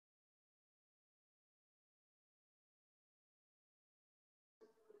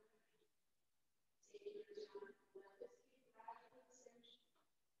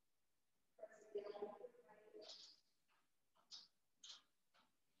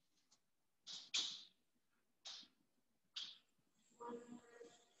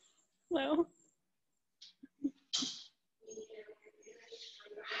Hello.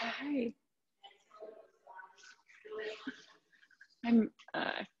 Hi. I'm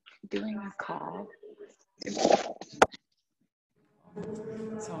doing a call.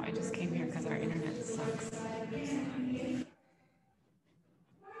 So I just came here because our internet sucks.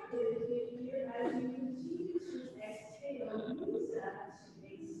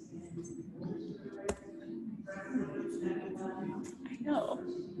 I know.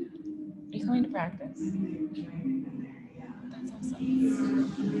 Are you going to practice? That's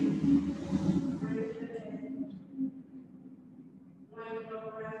awesome.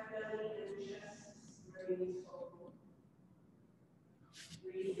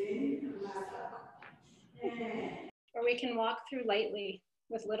 Or we can walk through lightly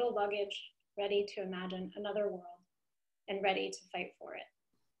with little luggage, ready to imagine another world and ready to fight for it.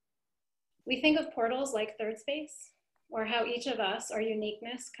 We think of portals like ThirdSpace, or how each of us, our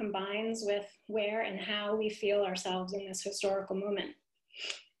uniqueness, combines with where and how we feel ourselves in this historical moment.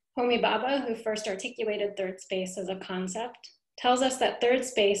 Homi Bhabha, who first articulated ThirdSpace as a concept, tells us that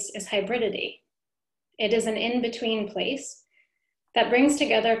ThirdSpace is hybridity. It is an in-between place that brings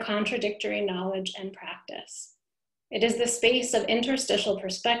together contradictory knowledge and practice. It is the space of interstitial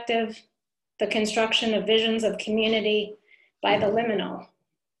perspective, the construction of visions of community by the liminal.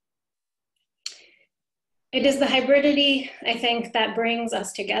 It is the hybridity, I think, that brings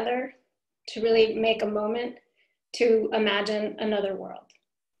us together to really make a moment to imagine another world.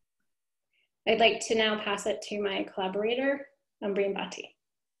 I'd like to now pass it to my collaborator, Ambreen Bhatti.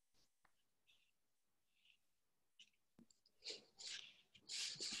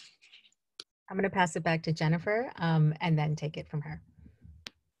 I'm going to pass it back to Jennifer and then take it from her.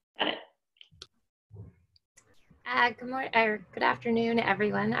 Got it. Good morning, or good afternoon,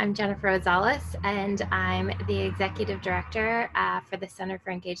 everyone. I'm Jennifer Rosales, and I'm the Executive Director for the Center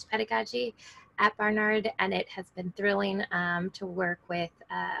for Engaged Pedagogy at Barnard, and it has been thrilling to work with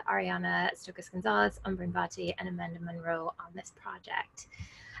Ariana Stokas-Gonzalez, Ambreen Bhatti, and Amanda Monroe on this project.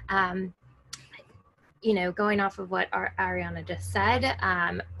 You know, going off of what Ariana just said,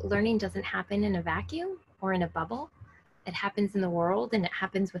 learning doesn't happen in a vacuum or in a bubble. It happens in the world, and it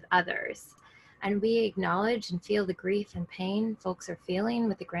happens with others. And we acknowledge and feel the grief and pain folks are feeling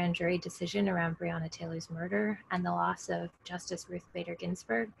with the grand jury decision around Breonna Taylor's murder and the loss of Justice Ruth Bader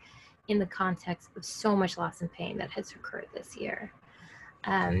Ginsburg in the context of so much loss and pain that has occurred this year.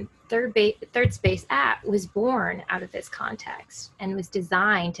 ThirdSpace app was born out of this context and was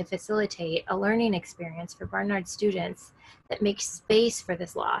designed to facilitate a learning experience for Barnard students that makes space for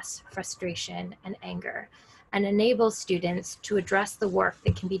this loss, frustration, and anger, and enables students to address the work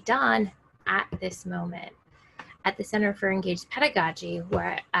that can be done at this moment. At the Center for Engaged Pedagogy,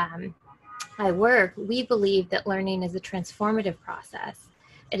 where I work, we believe that learning is a transformative process.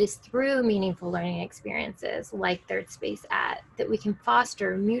 It is through meaningful learning experiences like ThirdSpace that we can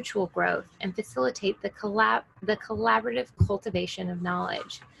foster mutual growth and facilitate the collaborative cultivation of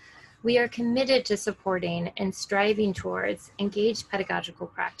knowledge. We are committed to supporting and striving towards engaged pedagogical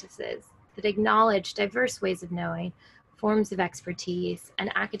practices that acknowledge diverse ways of knowing, forms of expertise,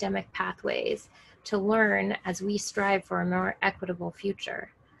 and academic pathways to learn as we strive for a more equitable future.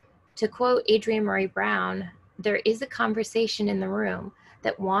 To quote Adrienne Maree Brown, there is a conversation in the room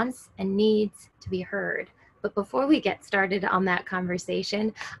that wants and needs to be heard. But before we get started on that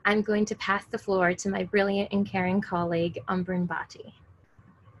conversation, I'm going to pass the floor to my brilliant and caring colleague, Ambreen Bhatti.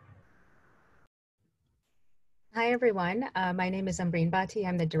 Hi, everyone. My name is Ambreen Bhatti.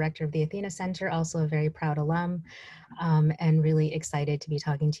 I'm the director of the Athena Center, also a very proud alum, and really excited to be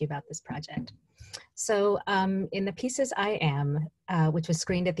talking to you about this project. So in the pieces I Am, which was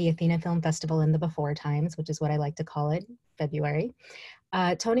screened at the Athena Film Festival in the before times, which is what I like to call it, February,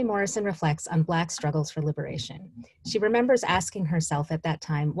 Toni Morrison reflects on Black struggles for liberation. She remembers asking herself at that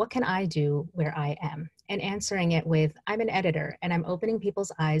time, what can I do where I am? And answering it with, I'm an editor and I'm opening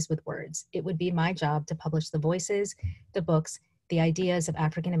people's eyes with words. It would be my job to publish the voices, the books, the ideas of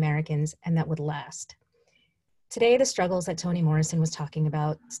African Americans, and that would last. Today, the struggles that Toni Morrison was talking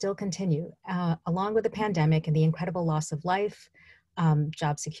about still continue, along with the pandemic and the incredible loss of life,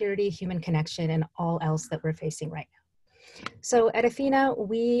 job security, human connection, and all else that we're facing right now. So at Athena,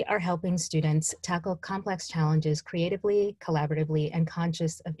 we are helping students tackle complex challenges creatively, collaboratively, and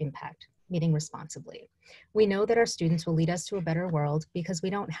conscious of impact, meeting responsibly. We know that our students will lead us to a better world because we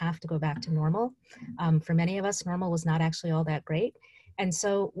don't have to go back to normal. For many of us, normal was not actually all that great. And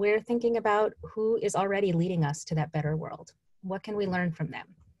so we're thinking about who is already leading us to that better world. What can we learn from them?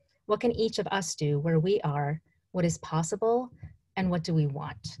 What can each of us do where we are, what is possible, and what do we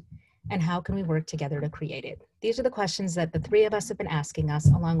want? And how can we work together to create it? These are the questions that the three of us have been asking us,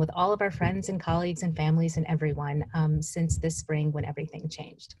 along with all of our friends and colleagues and families and everyone since this spring when everything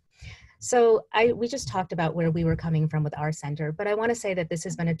changed. So we just talked about where we were coming from with our center, but I want to say that this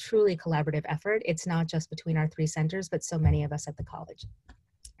has been a truly collaborative effort. It's not just between our three centers, but so many of us at the college.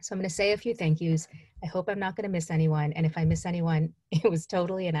 So I'm going to say a few thank yous. I hope I'm not going to miss anyone. And if I miss anyone, it was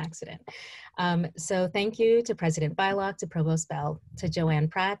totally an accident. So thank you to President Bylock, to Provost Bell, to Joanne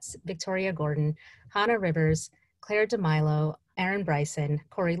Prats, Victoria Gordon, Hannah Rivers, Claire DeMilo, Aaron Bryson,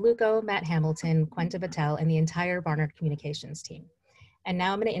 Corey Luco, Matt Hamilton, Quenta Patel, and the entire Barnard Communications team. And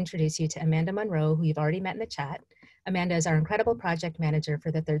now I'm going to introduce you to Amanda Monroe, who you've already met in the chat. Amanda is our incredible project manager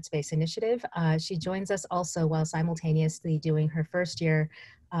for the ThirdSpace initiative. She joins us also while simultaneously doing her first year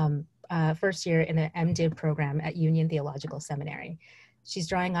in the MDiv program at Union Theological Seminary. She's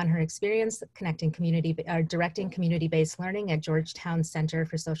drawing on her experience directing community-based learning at Georgetown Center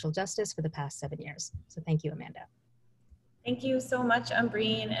for Social Justice for the past 7 years. So thank you, Amanda. Thank you so much,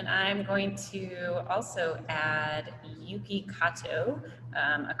 Umbreen, and I'm going to also add Yuki Kato,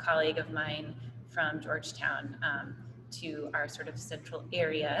 a colleague of mine from Georgetown, to our sort of central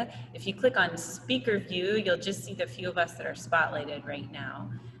area. If you click on speaker view, you'll just see the few of us that are spotlighted right now.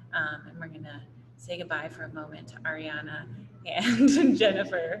 And we're gonna say goodbye for a moment to Ariana and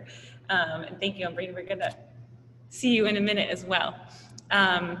Jennifer. And thank you, Umbreen. We're gonna see you in a minute as well.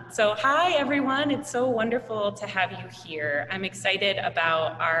 So hi everyone, it's so wonderful to have you here. I'm excited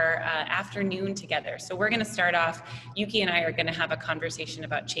about our afternoon together. So we're gonna start off, Yuki and I are gonna have a conversation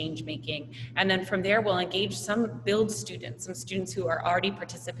about change making. And then from there, we'll engage some build students, some students who are already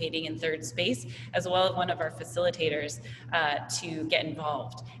participating in ThirdSpace, as well as one of our facilitators to get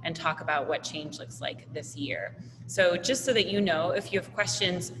involved and talk about what change looks like this year. So just so that you know, if you have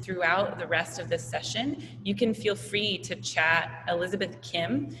questions throughout the rest of this session, you can feel free to chat Elizabeth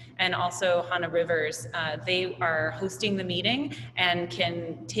Kim and also Hannah Rivers. They are hosting the meeting and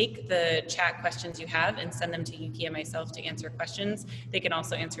can take the chat questions you have and send them to Yuki and myself to answer questions. They can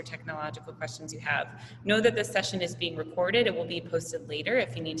also answer technological questions you have. Know that this session is being recorded. It will be posted later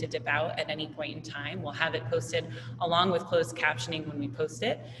if you need to dip out at any point in time. We'll have it posted along with closed captioning when we post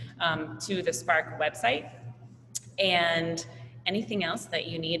it to the Spark website. And anything else that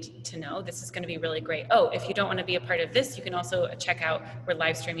you need to know, this is going to be really great. Oh, if you don't want to be a part of this, you can also check out, we're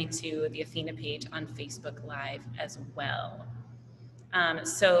live streaming to the Athena page on Facebook Live as well.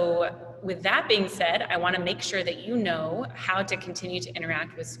 So with that being said, I want to make sure that you know how to continue to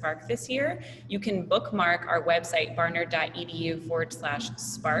interact with Spark this year. You can bookmark our website,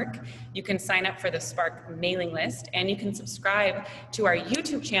 barnard.edu/Spark. You can sign up for the Spark mailing list, and you can subscribe to our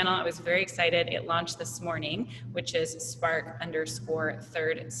YouTube channel. I was very excited. It launched this morning, which is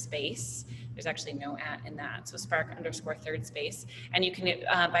Spark_ThirdSpace. There's actually no @ in that, so Spark_ThirdSpace. And you can,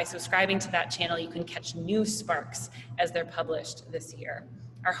 by subscribing to that channel, you can catch new Sparks as they're published this year.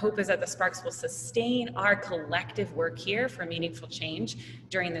 Our hope is that the Sparks will sustain our collective work here for meaningful change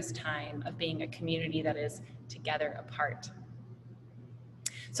during this time of being a community that is together apart.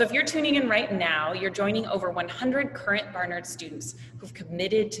 So if you're tuning in right now, you're joining over 100 current Barnard students who've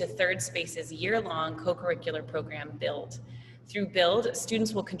committed to ThirdSpace's year-long co-curricular program, BUILD. Through BUILD,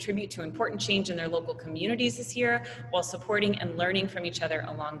 students will contribute to important change in their local communities this year while supporting and learning from each other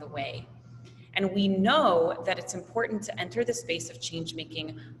along the way. And we know that it's important to enter the space of change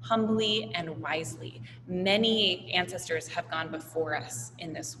making humbly and wisely. Many ancestors have gone before us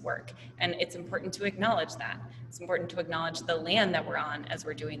in this work, and it's important to acknowledge that. It's important to acknowledge the land that we're on as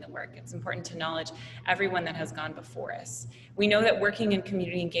we're doing the work. It's important to acknowledge everyone that has gone before us. We know that working in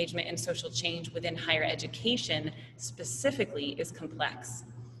community engagement and social change within higher education specifically is complex.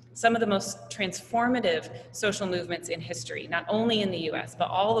 Some of the most transformative social movements in history, not only in the US, but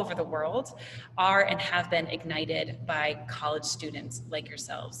all over the world, are and have been ignited by college students like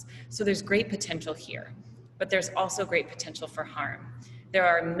yourselves. So there's great potential here, but there's also great potential for harm. There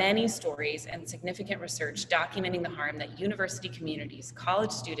are many stories and significant research documenting the harm that university communities,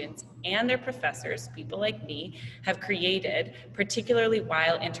 college students, and their professors, people like me, have created, particularly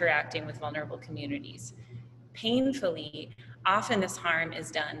while interacting with vulnerable communities. Painfully, often this harm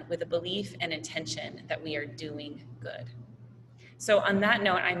is done with a belief and intention that we are doing good. So on that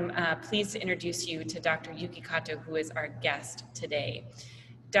note, I'm pleased to introduce you to Dr. Yuki Kato, who is our guest today.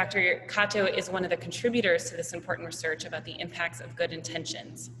 Dr. Kato is one of the contributors to this important research about the impacts of good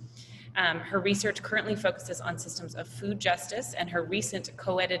intentions. Her research currently focuses on systems of food justice, and her recent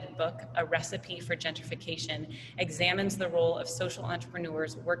co-edited book, A Recipe for Gentrification, examines the role of social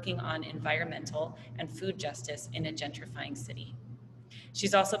entrepreneurs working on environmental and food justice in a gentrifying city.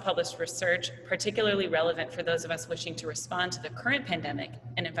 She's also published research particularly relevant for those of us wishing to respond to the current pandemic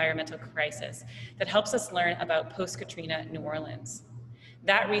and environmental crisis that helps us learn about post-Katrina New Orleans.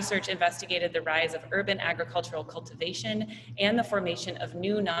 That research investigated the rise of urban agricultural cultivation and the formation of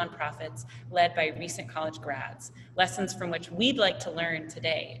new nonprofits led by recent college grads, lessons from which we'd like to learn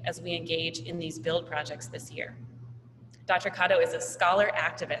today as we engage in these build projects this year. Dr. Cotto is a scholar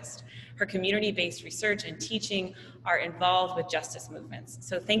activist. Her community-based research and teaching are involved with justice movements.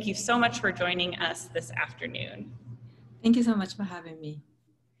 So thank you so much for joining us this afternoon. Thank you so much for having me.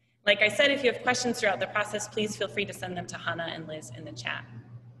 Like I said, if you have questions throughout the process, please feel free to send them to Hannah and Liz in the chat.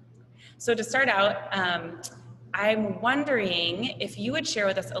 So to start out, I'm wondering if you would share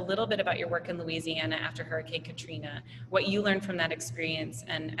with us a little bit about your work in Louisiana after Hurricane Katrina, what you learned from that experience,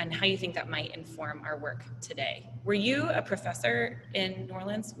 and how you think that might inform our work today. Were you a professor in New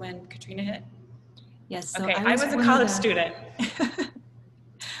Orleans when Katrina hit? Yes. So okay, I was a college student.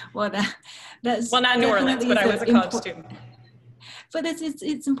 Well, that's well, not New Orleans, but I was a college student. But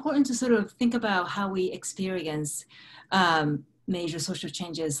it's important to sort of think about how we experience major social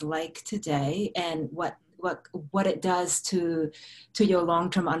changes like today and what it does to your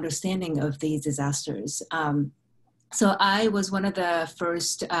long-term understanding of these disasters. So I was one of the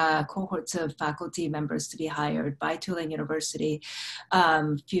first cohorts of faculty members to be hired by Tulane University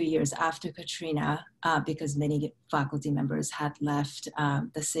a few years after Katrina because many faculty members had left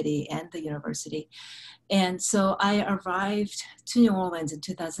the city and the university. And so I arrived to New Orleans in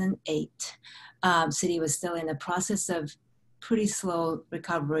 2008. City was still in the process of pretty slow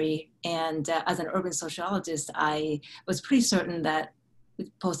recovery. And as an urban sociologist, I was pretty certain that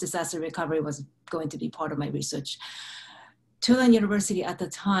post-disaster recovery was going to be part of my research. Tulane University at the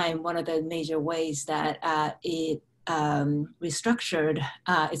time, one of the major ways that it restructured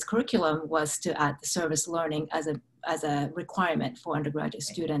its curriculum was to add service learning as a requirement for undergraduate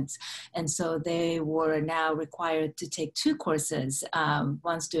students. And so they were now required to take 2 courses,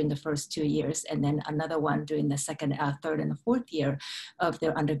 once during the first 2 years, and then another one during the second, third, and the 4th year of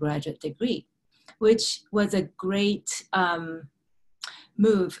their undergraduate degree, which was a great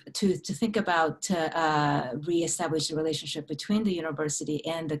move to think about reestablish the relationship between the university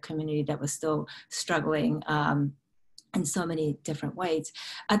and the community that was still struggling in so many different ways.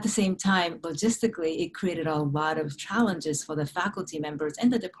 At the same time, logistically, it created a lot of challenges for the faculty members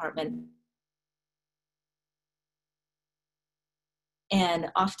and the department.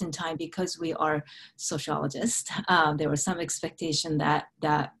 And oftentimes, because we are sociologists, there was some expectation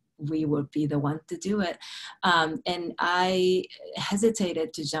that we would be the one to do it. And I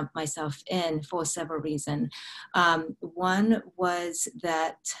hesitated to jump myself in for several reasons. One was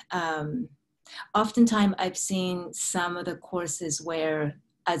that oftentimes I've seen some of the courses where,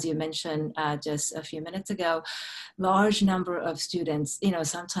 as you mentioned just a few minutes ago, large number of students,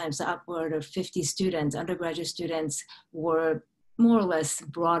 sometimes upward of 50 students, undergraduate students, were more or less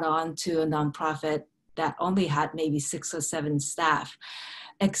brought on to a nonprofit that only had maybe 6 or 7 staff,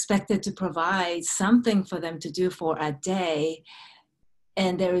 expected to provide something for them to do for a day.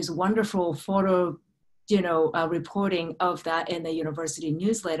 And there is wonderful photo, reporting of that in the university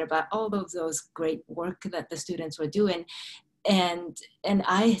newsletter about all of those great work that the students were doing. And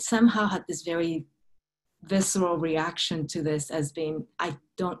I somehow had this very visceral reaction to this as being, I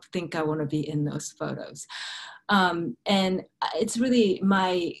don't think I want to be in those photos. And it's really,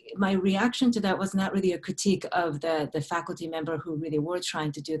 my reaction to that was not really a critique of the faculty member who really were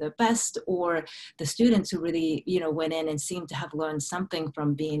trying to do their best, or the students who really, went in and seemed to have learned something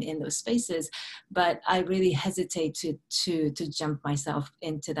from being in those spaces. But I really hesitate to jump myself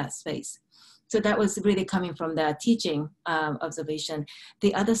into that space. So that was really coming from the teaching observation.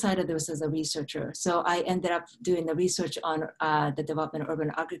 The other side of this as a researcher. So I ended up doing the research on the development of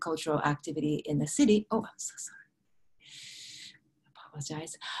urban agricultural activity in the city. Oh, I'm so sorry.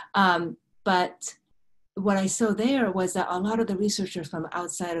 Apologize. But what I saw there was that a lot of the researchers from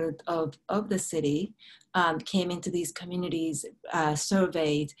outside of the city came into these communities,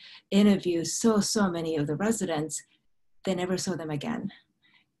 surveyed, interviewed so many of the residents. They never saw them again.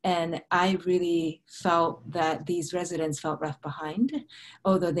 And I really felt that these residents felt left behind,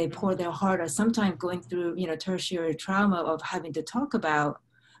 although they poured their heart out, sometimes going through, tertiary trauma of having to talk about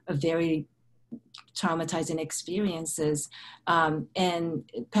a very traumatizing experiences. And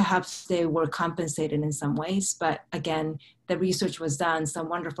perhaps they were compensated in some ways, but again, the research was done, some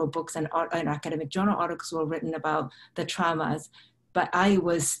wonderful books and academic journal articles were written about the traumas. But I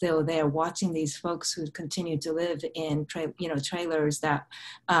was still there watching these folks who continued to live in trailers that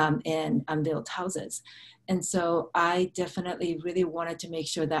in unbuilt houses. And so I definitely really wanted to make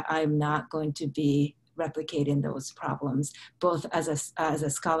sure that I'm not going to be replicating those problems, both as a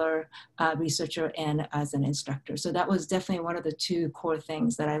scholar, researcher, and as an instructor. So that was definitely one of the two core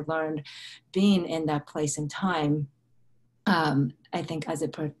things that I learned being in that place and time. I think as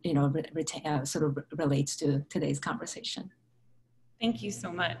it sort of relates to today's conversation. Thank you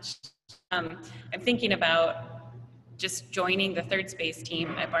so much. I'm thinking about just joining the ThirdSpace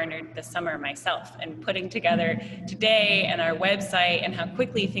team at Barnard this summer myself and putting together today and our website and how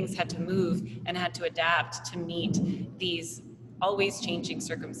quickly things had to move and had to adapt to meet these always changing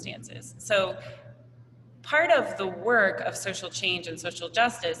circumstances. So part of the work of social change and social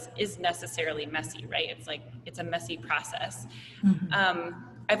justice is necessarily messy, right? It's a messy process. Mm-hmm.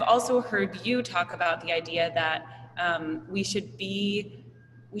 I've also heard you talk about the idea that we should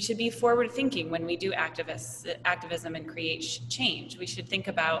be forward thinking when we do activism and create change. We should think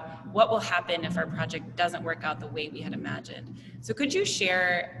about what will happen if our project doesn't work out the way we had imagined. So could you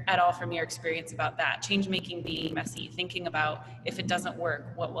share at all from your experience about that? Change making being messy, thinking about if it doesn't work,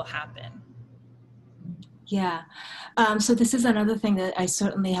 what will happen? Yeah, so this is another thing that I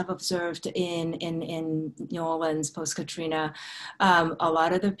certainly have observed in New Orleans post-Katrina. A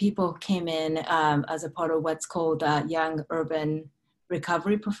lot of the people came in as a part of what's called young urban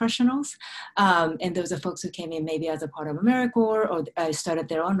recovery professionals. And those are folks who came in maybe as a part of AmeriCorps or started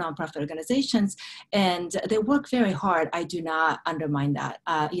their own nonprofit organizations, and they work very hard. I do not undermine that.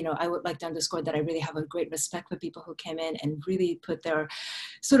 I would like to underscore that I really have a great respect for people who came in and really put their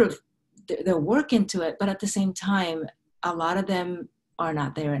sort of their work into it, but at the same time, a lot of them are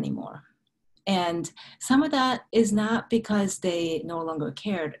not there anymore. And some of that is not because they no longer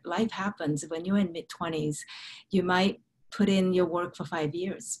cared. Life happens. When you're in mid-20s, you might put in your work for 5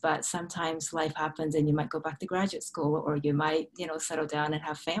 years, but sometimes life happens and you might go back to graduate school, or you might, settle down and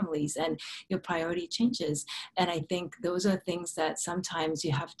have families, and your priority changes. And I think those are things that sometimes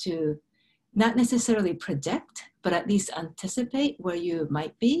you have to not necessarily predict, but at least anticipate where you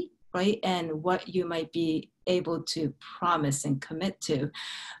might be, right? And what you might be able to promise and commit to.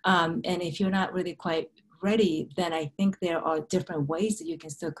 And if you're not really quite ready, then I think there are different ways that you can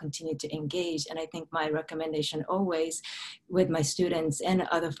still continue to engage. And I think my recommendation always with my students and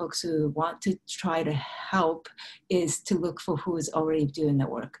other folks who want to try to help is to look for who is already doing the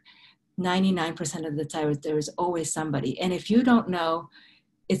work. 99% of the time, there is always somebody. And if you don't know,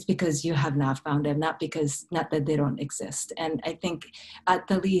 it's because you have not found them, not that they don't exist. And I think at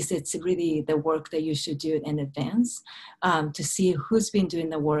the least, it's really the work that you should do in advance to see who's been doing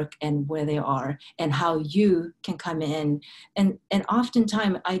the work and where they are and how you can come in. And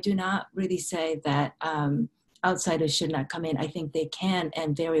oftentimes, I do not really say that outsiders should not come in. I think they can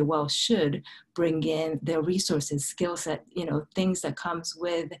and very well should bring in their resources, skill set, things that comes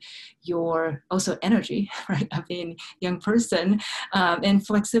with your also energy, right? I mean, young person and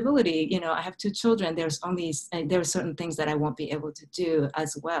flexibility. I have 2 children. There are certain things that I won't be able to do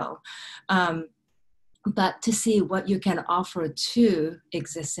as well. But to see what you can offer to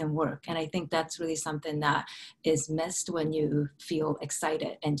existing work. And I think that's really something that is missed when you feel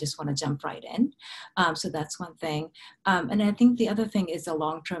excited and just want to jump right in. So that's one thing. And I think the other thing is the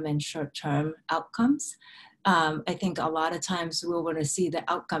long-term and short-term outcomes. I think a lot of times we'll want to see the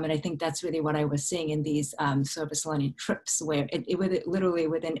outcome. And I think that's really what I was seeing in these service learning trips, where it literally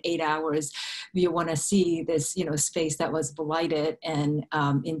within 8 hours, you want to see this, space that was blighted and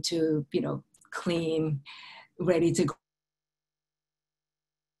into, clean, ready to go.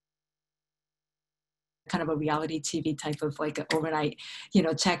 Kind of a reality TV type of like an overnight,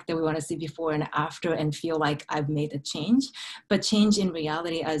 check that we want to see before and after and feel like I've made a change. But change in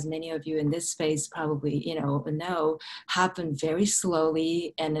reality, as many of you in this space probably, know, happen very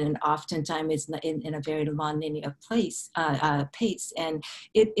slowly, and then oftentimes it's in a very non-linear pace. And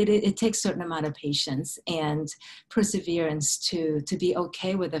it takes a certain amount of patience and perseverance to be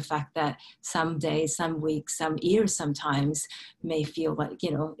okay with the fact that some days, some weeks, some years sometimes may feel like,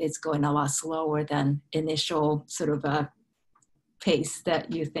 it's going a lot slower than initial sort of a pace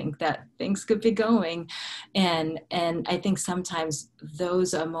that you think that things could be going. And I think sometimes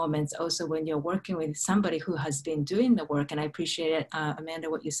those are moments also when you're working with somebody who has been doing the work. And I appreciate it, Amanda,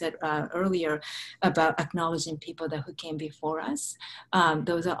 what you said earlier about acknowledging people who came before us.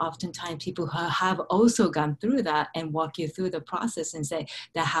 Those are oftentimes people who have also gone through that and walk you through the process and say,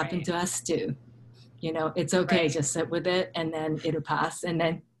 that happened to us too. It's okay, just sit with it and then it'll pass, and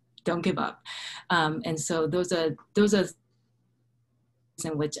then don't give up. And so those are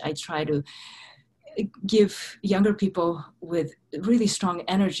in which I try to give younger people with really strong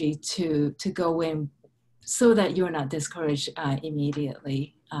energy to go in so that you're not discouraged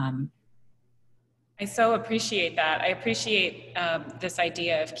immediately. I so appreciate that. I appreciate this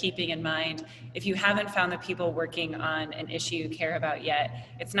idea of keeping in mind, if you haven't found the people working on an issue you care about yet,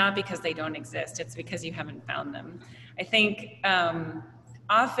 it's not because they don't exist, it's because you haven't found them. I think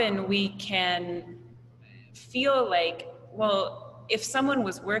often we can feel like, well, if someone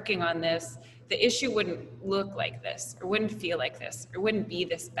was working on this, the issue wouldn't look like this, or wouldn't feel like this, or wouldn't be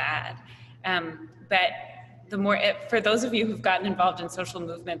this bad. But the more, for those of you who've gotten involved in social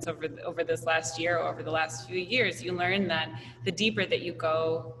movements over this last year, or over the last few years, you learn that the deeper that you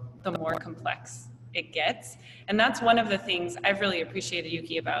go, the more complex it gets. And that's one of the things I've really appreciated,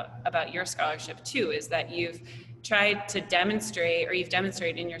 Yuki, about your scholarship too, is that you've tried to demonstrate, or you've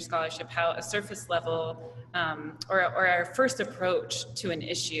demonstrated in your scholarship, how a surface level or our first approach to an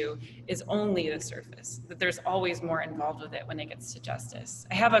issue is only the surface, that there's always more involved with it when it gets to justice.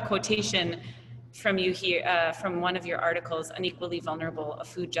 I have a quotation from you here, from one of your articles, Unequally Vulnerable, A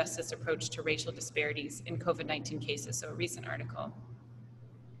Food Justice Approach to Racial Disparities in COVID-19 Cases, so a recent article.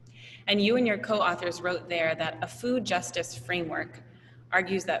 And you and your co-authors wrote there that a food justice framework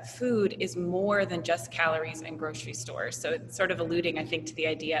argues that food is more than just calories in grocery stores. So it's sort of alluding, I think, to the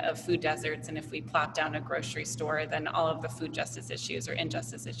idea of food deserts, and if we plop down a grocery store, then all of the food justice issues or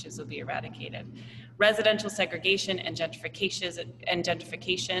injustice issues will be eradicated. Residential segregation and gentrification,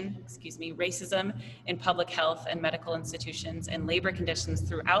 racism in public health and medical institutions, and labor conditions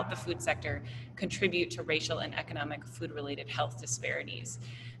throughout the food sector contribute to racial and economic food-related health disparities.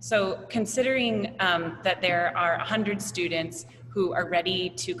 So considering that there are 100 students who are ready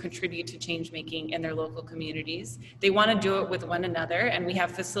to contribute to change making in their local communities. They want to do it with one another, and we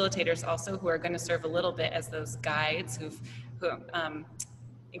have facilitators also who are going to serve a little bit as those guides who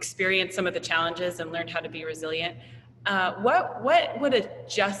experienced some of the challenges and learned how to be resilient. What would a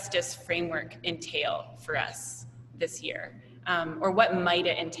justice framework entail for us this year? Or what might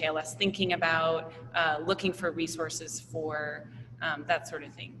it entail us thinking about, looking for resources for, that sort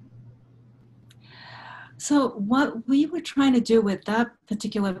of thing? So what we were trying to do with that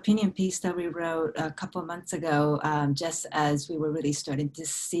particular opinion piece that we wrote a couple of months ago, just as we were really starting to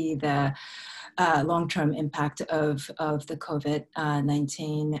see the long-term impact of the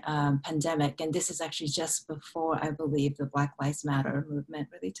COVID-19 pandemic. And this is actually just before, I believe, the Black Lives Matter movement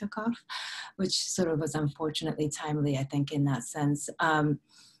really took off, which sort of was unfortunately timely, I think, in that sense.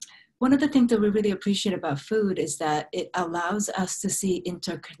 One of the things that we really appreciate about food is that it allows us to see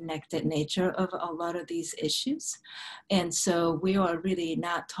interconnected nature of a lot of these issues. And so we are really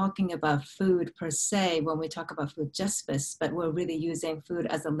not talking about food per se when we talk about food justice, but we're really using food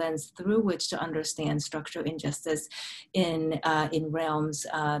as a lens through which to understand structural injustice in realms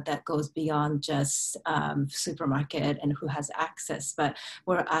that goes beyond just supermarket and who has access. But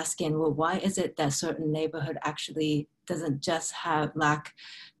we're asking, well, why is it that certain neighborhood actually doesn't just lack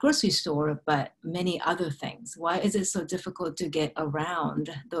grocery store, but many other things? Why is it so difficult to get around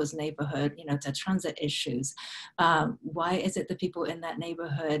those neighborhood, the transit issues? Why is it the people in that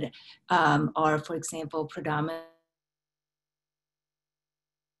neighborhood are, for example, predominant?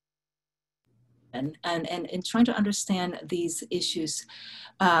 And in trying to understand these issues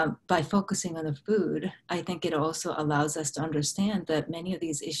by focusing on the food, I think it also allows us to understand that many of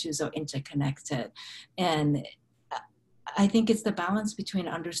these issues are interconnected. And I think it's the balance between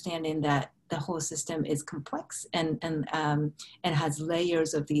understanding that the whole system is complex and has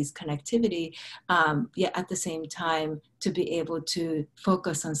layers of these connectivity, yet at the same time to be able to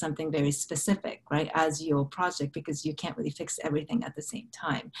focus on something very specific, right, as your project, because you can't really fix everything at the same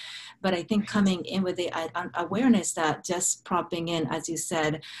time. But I think coming in with the awareness that just propping in, as you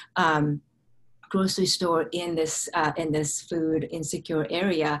said, grocery store in this food insecure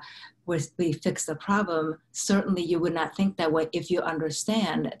area where we fix the problem, certainly you would not think that way if you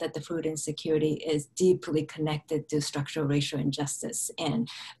understand that the food insecurity is deeply connected to structural racial injustice and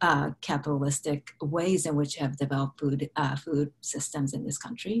capitalistic ways in which have developed food systems in this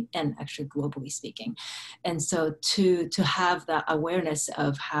country and actually globally speaking. And so to have that awareness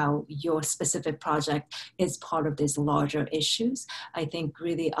of how your specific project is part of these larger issues, I think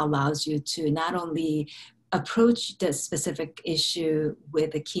really allows you to not only approach the specific issue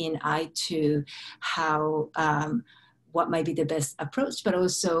with a keen eye to how, what might be the best approach, but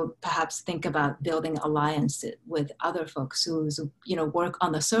also perhaps think about building alliances with other folks whose work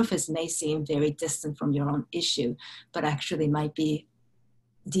on the surface may seem very distant from your own issue, but actually might be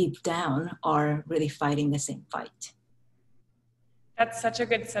deep down are really fighting the same fight. That's such a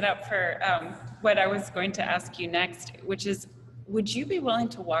good setup for what I was going to ask you next, which is, would you be willing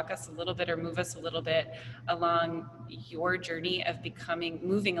to walk us a little bit or move us a little bit along your journey of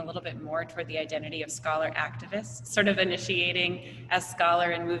moving a little bit more toward the identity of scholar activist, sort of initiating as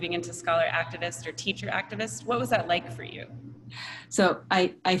scholar and moving into scholar activist or teacher activist? What was that like for you? So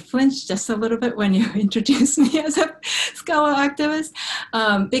I flinched just a little bit when you introduced me as a scholar activist,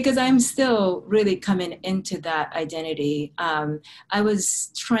 because I'm still really coming into that identity. I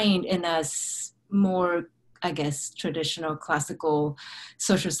was trained in a more, I guess, traditional classical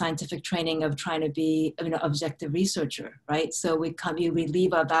social scientific training of trying to be an objective researcher, right? So we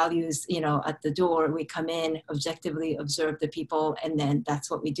leave our values, at the door, we come in, objectively observe the people, and then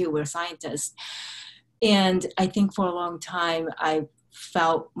that's what we do, we're scientists. And I think for a long time, I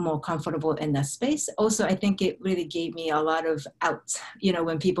felt more comfortable in that space. Also, I think it really gave me a lot of outs.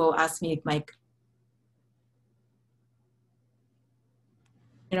 When people ask me,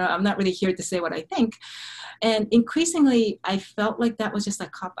 I'm not really here to say what I think. And increasingly, I felt like that was just a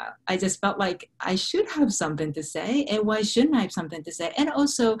cop-out. I just felt like I should have something to say, and why shouldn't I have something to say? And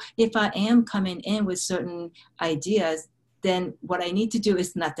also, if I am coming in with certain ideas, then what I need to do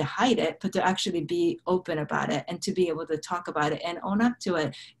is not to hide it, but to actually be open about it and to be able to talk about it and own up to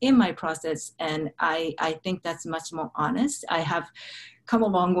it in my process. And I think that's much more honest. I have come a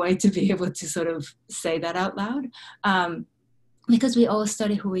long way to be able to sort of say that out loud. Because we all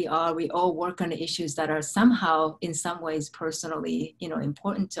study who we are, we all work on the issues that are somehow, in some ways, personally,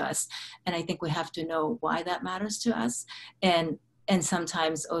 important to us. And I think we have to know why that matters to us. And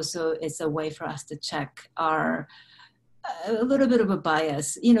sometimes also it's a way for us to check a little bit of a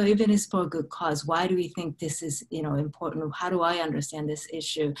bias, even if it's for a good cause. Why do we think this is, important? How do I understand this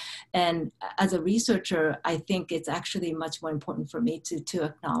issue? And as a researcher, I think it's actually much more important for me to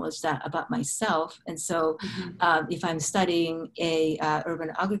acknowledge that about myself. And so if I'm studying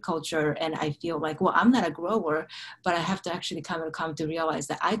urban agriculture and I feel like, well, I'm not a grower, but I have to actually come to realize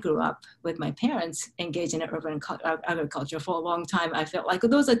that I grew up with my parents engaged in urban agriculture for a long time. I felt like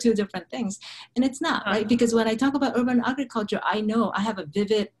those are two different things. And it's not, right? Because when I talk about urban agriculture, I know I have a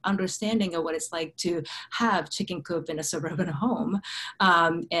vivid understanding of what it's like to have chicken coop in a suburban home,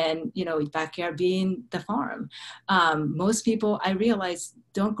 and backyard being the farm. Most people, I realize,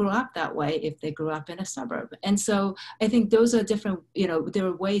 don't grow up that way if they grew up in a suburb. And so I think those are different, there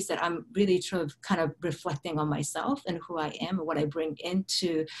are ways that I'm really sort of kind of reflecting on myself and who I am and what I bring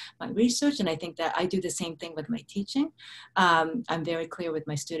into my research. And I think that I do the same thing with my teaching. I'm very clear with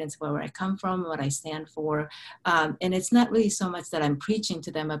my students where I come from, what I stand for. And it's not really so much that I'm preaching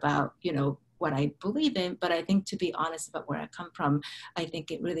to them about, what I believe in, but I think to be honest about where I come from, I think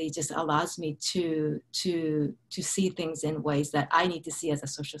it really just allows me to see things in ways that I need to see as a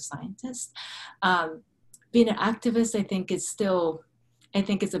social scientist. Being an activist, I think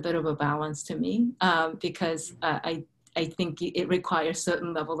it's a bit of a balance to me, because I think it requires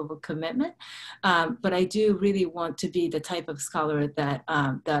certain level of a commitment, but I do really want to be the type of scholar that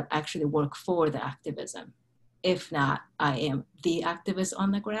actually work for the activism. If not, I am the activist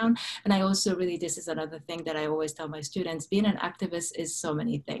on the ground. And I also really, this is another thing that I always tell my students, being an activist is so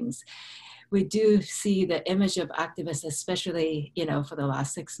many things. We do see the image of activists, especially, for the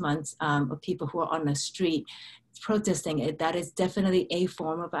last 6 months, of people who are on the street protesting it. That is definitely a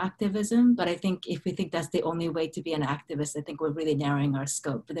form of activism. But I think if we think that's the only way to be an activist, I think we're really narrowing our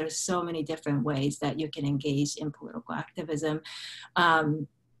scope. But there's so many different ways that you can engage in political activism,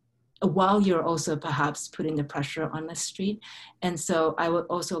 while you're also perhaps putting the pressure on the street. And so I would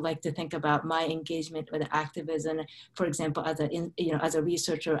also like to think about my engagement with activism, for example, as a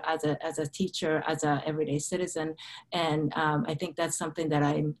researcher, as a teacher, as an everyday citizen. And I think that's something that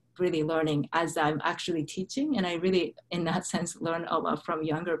I'm really learning as I'm actually teaching. And I really, in that sense, learn a lot from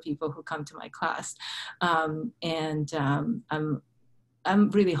younger people who come to my class. I'm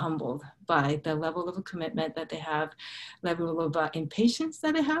really humbled by the level of commitment that they have, level of impatience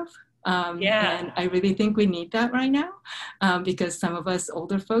that they have. And I really think we need that right now, because some of us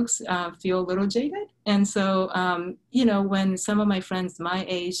older folks feel a little jaded. And so, when some of my friends my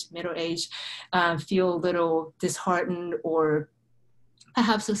age, middle age, feel a little disheartened or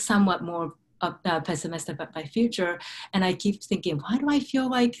perhaps somewhat more pessimistic about my future, and I keep thinking, why do I feel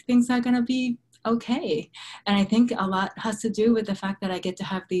like things are going to be okay? And I think a lot has to do with the fact that I get to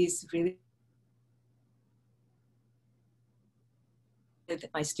have these really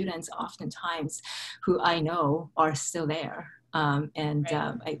my students oftentimes who I know are still there. I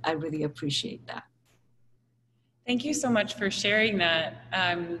really appreciate that. Thank you so much for sharing that.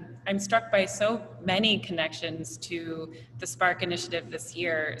 I'm struck by so many connections to the Spark initiative this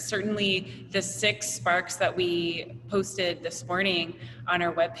year. Certainly the 6 Sparks that we posted this morning on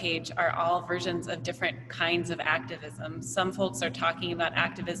our webpage are all versions of different kinds of activism. Some folks are talking about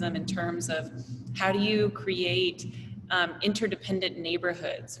activism in terms of how do you create interdependent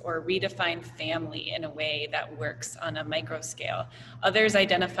neighborhoods or redefine family in a way that works on a micro scale. Others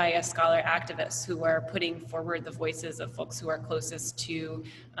identify as scholar activists who are putting forward the voices of folks who are closest to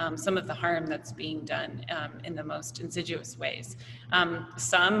some of the harm that's being done in the most insidious ways.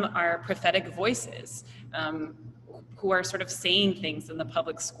 Some are prophetic voices who are sort of saying things in the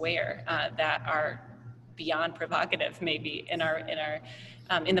public square that are beyond provocative, maybe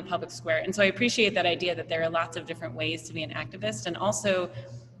in the public square. And so I appreciate that idea that there are lots of different ways to be an activist. And also,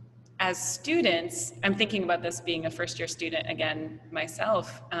 as students, I'm thinking about this being a first-year student again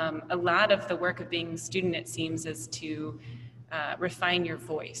myself. A lot of the work of being a student, it seems, is to refine your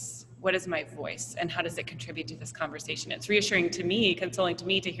voice. What is my voice, and how does it contribute to this conversation? It's reassuring to me, consoling to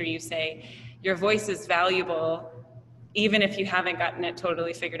me, to hear you say your voice is valuable even if you haven't gotten it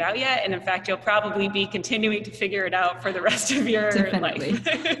totally figured out yet. And in fact, you'll probably be continuing to figure it out for the rest of your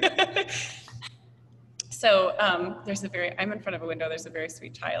life. So I'm in front of a window, there's a very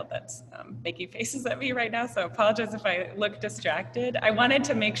sweet child that's making faces at me right now, so I apologize if I look distracted. I wanted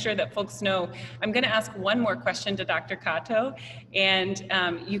to make sure that folks know, I'm gonna ask one more question to Dr. Kato, and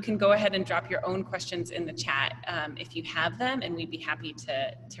you can go ahead and drop your own questions in the chat if you have them, and we'd be happy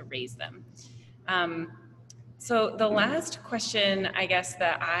to raise them. So the last question, I guess,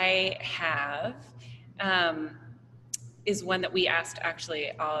 that I have is one that we asked actually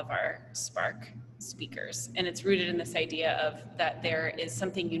all of our Spark speakers, and it's rooted in this idea of that there is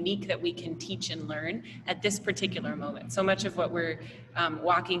something unique that we can teach and learn at this particular moment. So much of what we're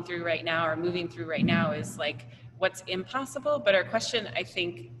walking through right now or moving through right now is like what's impossible, but our question, I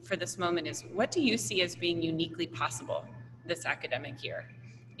think, for this moment is, what do you see as being uniquely possible this academic year?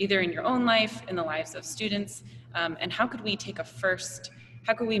 Either in your own life, in the lives of students, and how could we take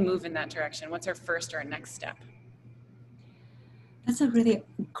how could we move in that direction? What's our first or our next step? That's a really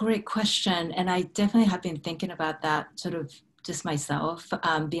great question. And I definitely have been thinking about that sort of just myself.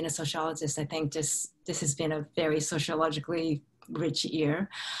 Being a sociologist, I think this has been a very sociologically rich year.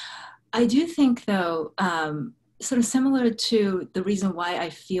 I do think, though, sort of similar to the reason why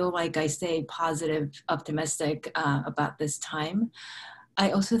I feel like I stay positive, optimistic about this time,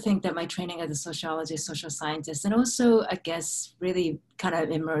 I also think that my training as a sociologist, social scientist, and also, I guess, really kind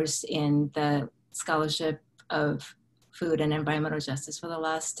of immersed in the scholarship of food and environmental justice for the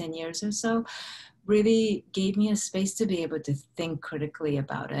last 10 years or so, really gave me a space to be able to think critically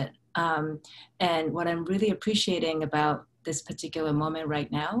about it. And what I'm really appreciating about this particular moment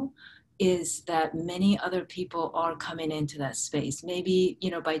right now is that many other people are coming into that space, maybe,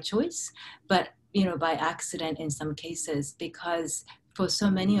 by choice, but, by accident in some cases, because for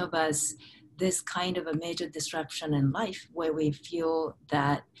so many of us, this kind of a major disruption in life where we feel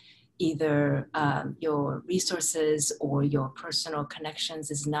that either your resources or your personal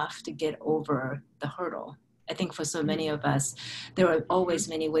connections is enough to get over the hurdle. I think for so many of us, there are always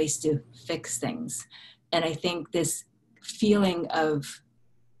many ways to fix things. And I think this feeling of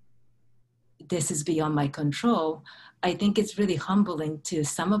this is beyond my control, I think it's really humbling to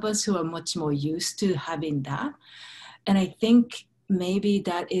some of us who are much more used to having that. And I think maybe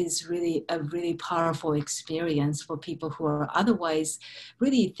that is really a really powerful experience for people who are otherwise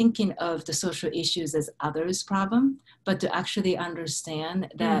really thinking of the social issues as others' problem, but to actually understand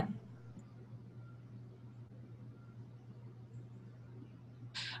that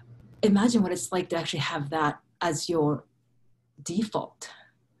imagine what it's like to actually have that as your default.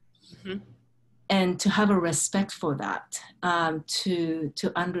 And to have a respect for that, to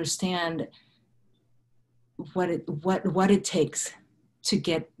understand what it takes to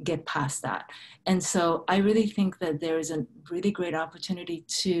get past that. And so I really think that there is a really great opportunity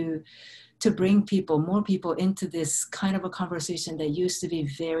to bring more people into this kind of a conversation that used to be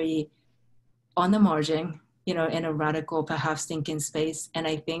very on the margin, in a radical, perhaps thinking space. And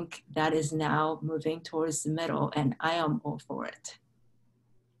I think that is now moving towards the middle, and I am all for it.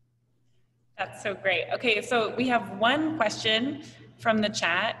 That's so great. Okay, so we have one question from the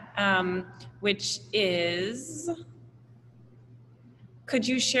chat, which is, could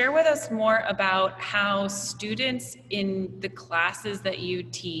you share with us more about how students in the classes that you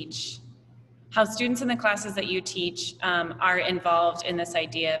teach, are involved in this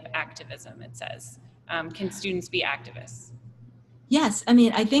idea of activism, it says. Can students be activists? Yes, I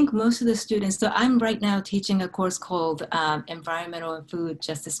mean, I think most of the students, so I'm right now teaching a course called Environmental and Food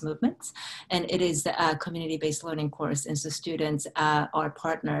Justice Movements, and it is a community-based learning course. And so students are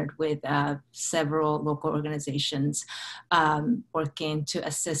partnered with several local organizations working to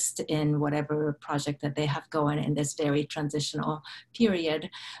assist in whatever project that they have going in this very transitional period.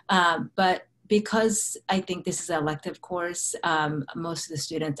 But because I think this is an elective course, most of the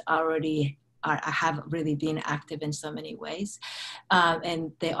students already have really been active in so many ways.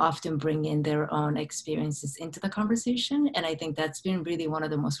 And they often bring in their own experiences into the conversation. And I think that's been really one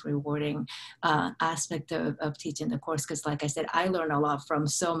of the most rewarding aspect of teaching the course. Because like I said, I learn a lot from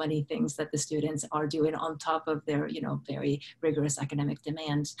so many things that the students are doing on top of their, very rigorous academic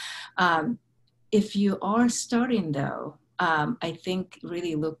demands. If you are starting though, I think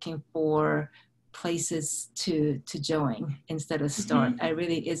really looking for places to join instead of start. I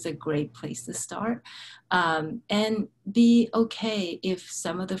really is a great place to start, and be okay if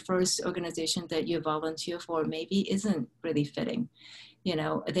some of the first organization that you volunteer for maybe isn't really fitting.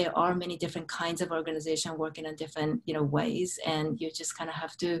 There are many different kinds of organization working in different ways, and you just kind of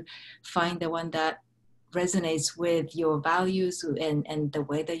have to find the one that resonates with your values and the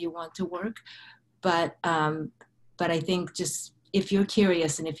way that you want to work. But I think just if you're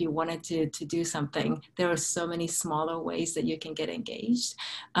curious and if you wanted to do something, there are so many smaller ways that you can get engaged,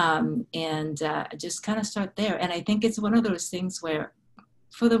 and just kind of start there. And I think it's one of those things where,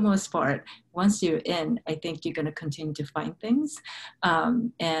 for the most part, once you're in, I think you're going to continue to find things.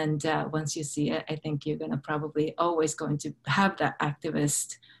 And once you see it, I think you're going to probably always going to have that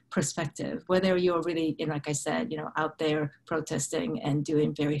activist perspective, whether you're really, like I said, out there protesting and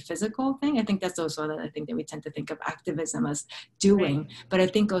doing very physical thing. I think that's also the thing that we tend to think of activism as doing, right. But I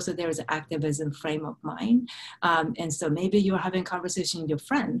think also there is an activism frame of mind. And so maybe you're having a conversation with your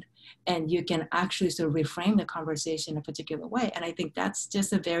friend and you can actually sort of reframe the conversation in a particular way. And I think that's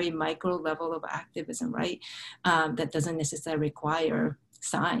just a very micro level of activism, right? That doesn't necessarily require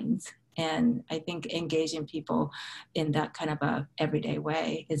signs. And I think engaging people in that kind of a everyday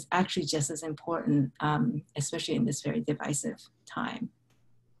way is actually just as important, especially in this very divisive time.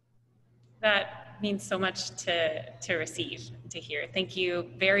 That means so much to receive, to hear. Thank you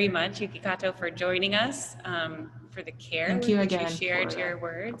very much, Yuki Kato, for joining us, for the care Thank you with which again you shared for your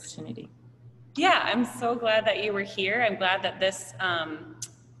words. Opportunity. Yeah, I'm so glad that you were here. I'm glad that this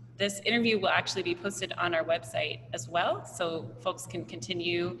this interview will actually be posted on our website as well, so folks can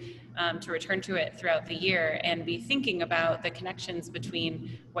continue to return to it throughout the year and be thinking about the connections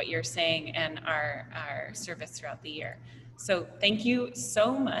between what you're saying and our service throughout the year. So thank you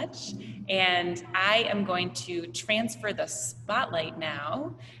so much, and I am going to transfer the spotlight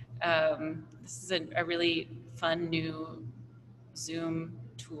now. This is a really fun new Zoom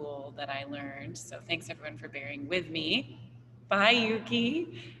tool that I learned, so thanks everyone for bearing with me. Bye,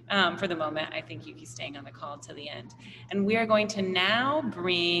 Yuki. For the moment, I think Yuki's staying on the call to the end. And we are going to now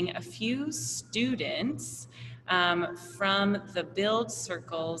bring a few students from the Build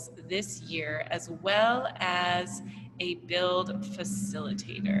circles this year, as well as a Build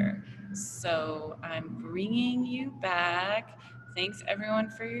facilitator. So I'm bringing you back. Thanks everyone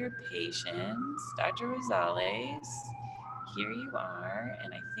for your patience. Dr. Rosales, here you are.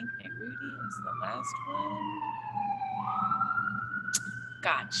 And I think Rudy is the last one.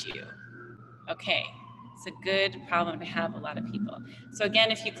 Got you. Okay, it's a good problem to have, a lot of people. So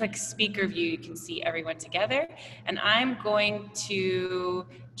again, if you click speaker view, you can see everyone together. And I'm going to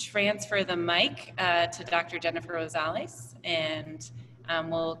transfer the mic to Dr. Jennifer Rosales, and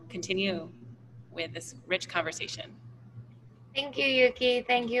we'll continue with this rich conversation. Thank you, Yuki.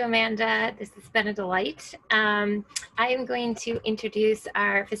 Thank you, Amanda. This has been a delight. I am going to introduce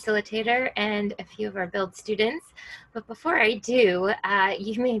our facilitator and a few of our Build students. But before I do,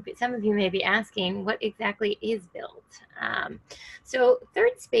 some of you may be asking, what exactly is Build? So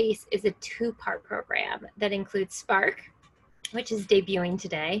ThirdSpace is a two-part program that includes Spark, which is debuting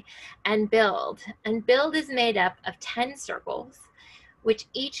today, and Build. And Build is made up of 10 circles, which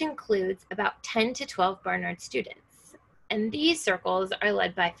each includes about 10 to 12 Barnard students. And these circles are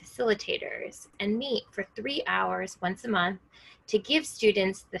led by facilitators and meet for 3 hours once a month to give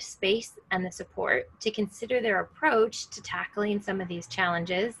students the space and the support to consider their approach to tackling some of these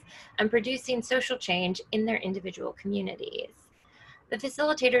challenges and producing social change in their individual communities. The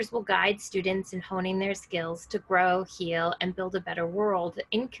facilitators will guide students in honing their skills to grow, heal, and build a better world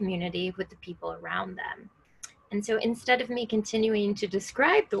in community with the people around them. And so instead of me continuing to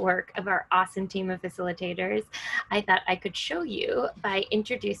describe the work of our awesome team of facilitators, I thought I could show you by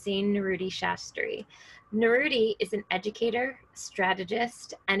introducing Narudi Shastri. Narudi is an educator,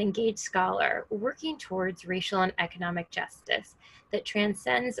 strategist, and engaged scholar working towards racial and economic justice that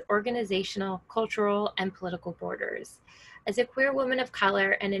transcends organizational, cultural, and political borders. As a queer woman of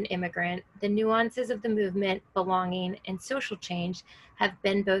color and an immigrant, the nuances of the movement, belonging, and social change have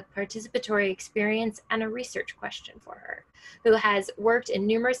been both participatory experience and a research question for her, who has worked in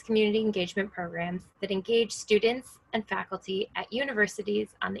numerous community engagement programs that engage students and faculty at universities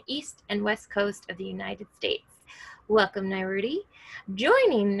on the East and West Coast of the United States. Welcome, Narudi.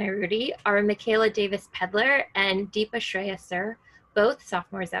 Joining Narudi are Michaela Davis-Pedler and Deepa Shreya Sir, both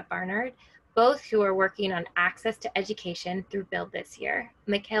sophomores at Barnard, both who are working on access to education through Build this year.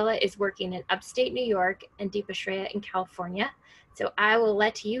 Michaela is working in upstate New York and Deepa Shreya in California. So I will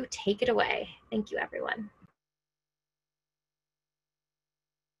let you take it away. Thank you, everyone.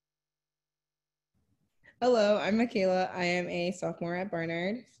 Hello, I'm Michaela. I am a sophomore at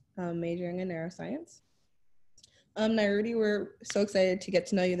Barnard, majoring in neuroscience. Narudi, we're so excited to get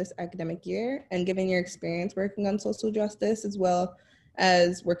to know you this academic year, and given your experience working on social justice as well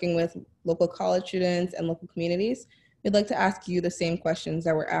as working with local college students and local communities, we'd like to ask you the same questions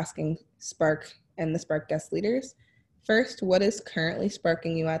that we're asking Spark and the Spark guest leaders. First, what is currently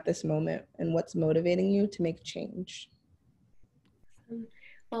sparking you at this moment, and what's motivating you to make change?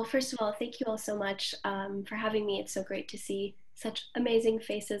 Well, first of all, thank you all so much for having me. It's so great to see such amazing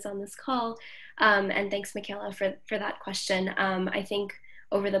faces on this call. And thanks, Michaela, for that question. I think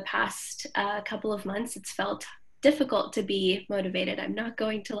over the past couple of months, it's felt difficult to be motivated. I'm not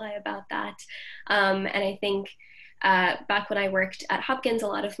going to lie about that. And I think back when I worked at Hopkins, a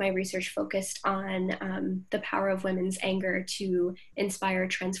lot of my research focused on the power of women's anger to inspire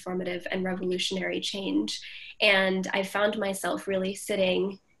transformative and revolutionary change. And I found myself really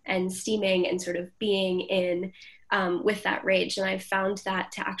sitting and steaming and sort of being in with that rage. And I found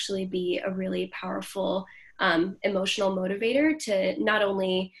that to actually be a really powerful emotional motivator to not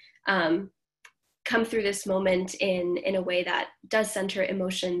only come through this moment in a way that does center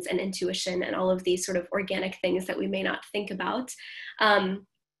emotions and intuition and all of these sort of organic things that we may not think about,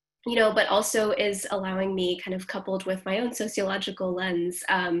 but also is allowing me, kind of coupled with my own sociological lens,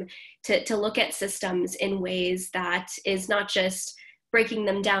 to look at systems in ways that is not just breaking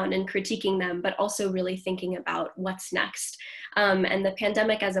them down and critiquing them, but also really thinking about what's next. And the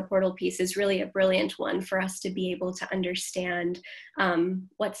pandemic as a portal piece is really a brilliant one for us to be able to understand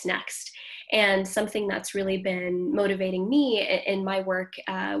what's next. And something that's really been motivating me in my work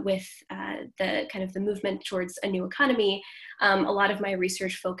with the kind of the movement towards a new economy, a lot of my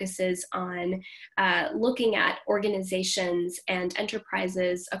research focuses on looking at organizations and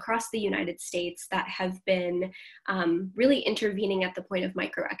enterprises across the United States that have been really intervening at the point of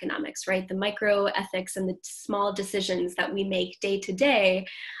microeconomics, right? The microethics and the small decisions that we make day to day,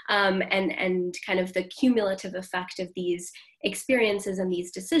 and kind of the cumulative effect of these experiences and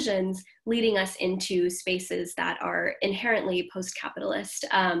these decisions leading us into spaces that are inherently post-capitalist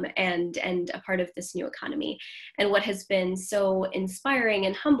and a part of this new economy. And what has been so inspiring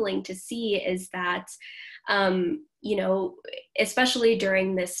and humbling to see is that, especially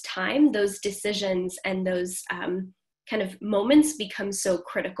during this time, those decisions and those kind of moments become so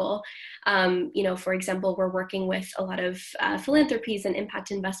critical. For example, we're working with a lot of philanthropies and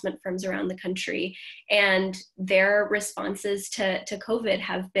impact investment firms around the country, and their responses to COVID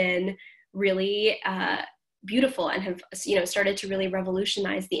have been really beautiful and have started to really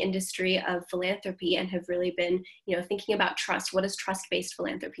revolutionize the industry of philanthropy and have really been thinking about trust. What does trust-based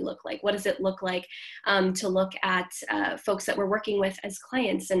philanthropy look like? What does it look like to look at folks that we're working with as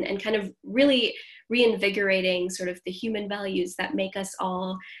clients and kind of really reinvigorating sort of the human values that make us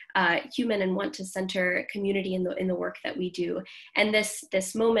all human and want to center community in the work that we do. And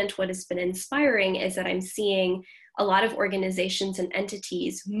this moment, what has been inspiring is that I'm seeing a lot of organizations and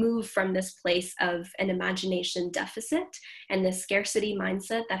entities move from this place of an imagination deficit and the scarcity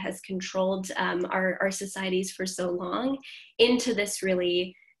mindset that has controlled our societies for so long into this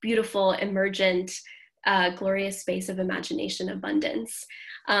really beautiful, emergent, glorious space of imagination abundance.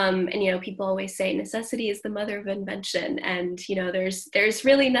 And people always say necessity is the mother of invention, and there's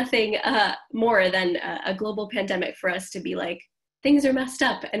really nothing more than a global pandemic for us to be like, things are messed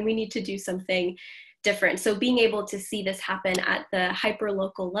up and we need to do something different. So being able to see this happen at the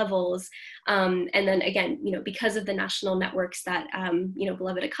hyper-local levels, and then again, because of the national networks that,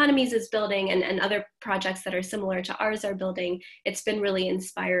 Beloved Economies is building and other projects that are similar to ours are building, it's been really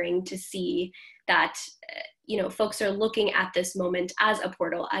inspiring to see that, folks are looking at this moment as a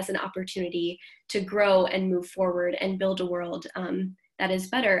portal, as an opportunity to grow and move forward and build a world that is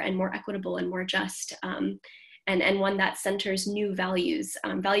better and more equitable and more just. And one that centers new values,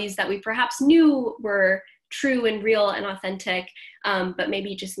 values that we perhaps knew were true and real and authentic, but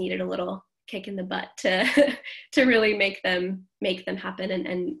maybe just needed a little kick in the butt to really make them happen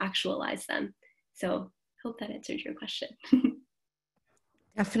and actualize them. So hope that answered your question.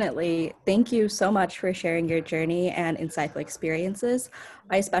 Definitely. Thank you so much for sharing your journey and insightful experiences.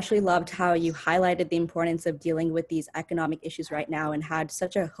 I especially loved how you highlighted the importance of dealing with these economic issues right now and had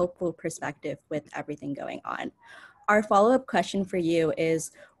such a hopeful perspective with everything going on. Our follow-up question for you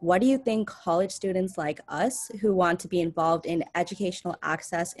is, what do you think college students like us who want to be involved in educational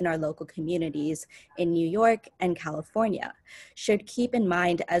access in our local communities in New York and California should keep in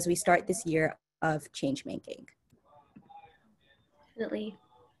mind as we start this year of change making? Definitely.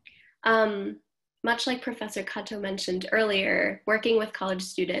 Much like Professor Kato mentioned earlier, working with college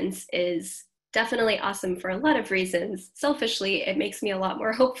students is definitely awesome for a lot of reasons. Selfishly, it makes me a lot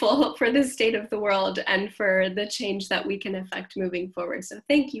more hopeful for the state of the world and for the change that we can affect moving forward. So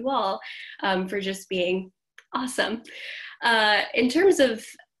thank you all for just being awesome. In terms of,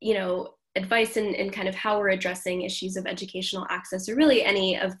 advice and kind of how we're addressing issues of educational access, or really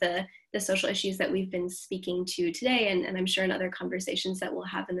any of the social issues that we've been speaking to today, and I'm sure in other conversations that we'll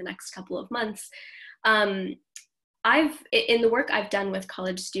have in the next couple of months. In the work I've done with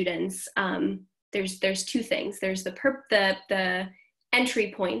college students, there's two things. There's the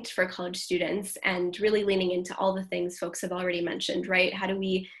entry point for college students and really leaning into all the things folks have already mentioned, right? How do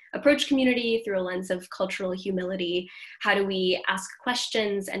we approach community through a lens of cultural humility? How do we ask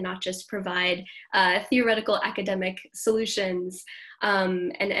questions and not just provide theoretical academic solutions? How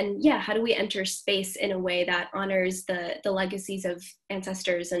do we enter space in a way that honors the legacies of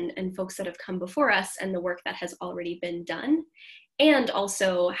ancestors and folks that have come before us and the work that has already been done? And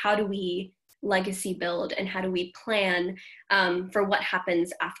also, how do we legacy build and how do we plan for what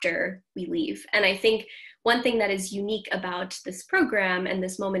happens after we leave? And I think one thing that is unique about this program and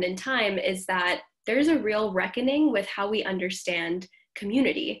this moment in time is that there's a real reckoning with how we understand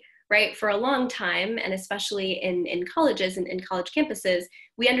community, right? For a long time, and especially in colleges and in college campuses,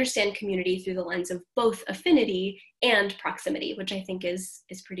 we understand community through the lens of both affinity and proximity, which I think is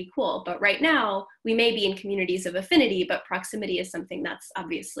pretty cool. But right now, we may be in communities of affinity, but proximity is something that's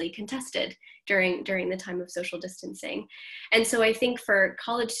obviously contested during the time of social distancing. And so I think for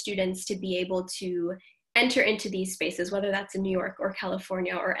college students to be able to enter into these spaces, whether that's in New York or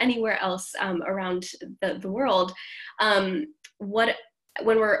California or anywhere else around the world,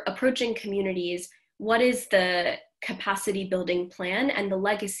 when we're approaching communities, what is the capacity building plan and the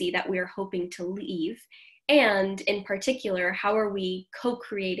legacy that we're hoping to leave? And in particular, how are we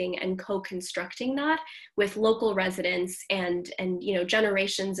co-creating and co-constructing that with local residents and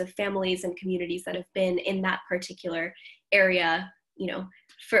generations of families and communities that have been in that particular area,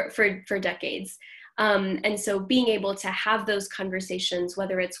 for decades. And so being able to have those conversations,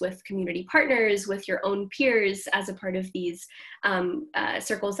 whether it's with community partners, with your own peers as a part of these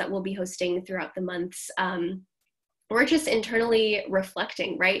circles that we'll be hosting throughout the months, or just internally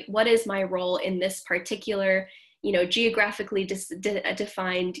reflecting, right? What is my role in this particular, geographically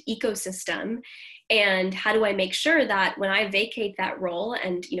defined ecosystem? And how do I make sure that when I vacate that role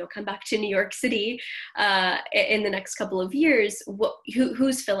and, come back to New York City in the next couple of years,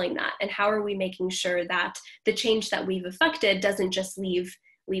 who's filling that? And how are we making sure that the change that we've effected doesn't just leave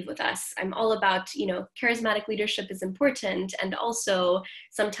with us? I'm all about, charismatic leadership is important. And also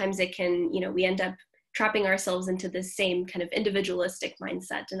sometimes it can, we end up trapping ourselves into this same kind of individualistic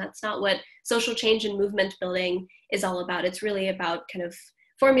mindset. And that's not what social change and movement building is all about. It's really about kind of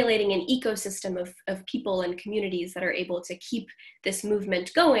formulating an ecosystem of people and communities that are able to keep this movement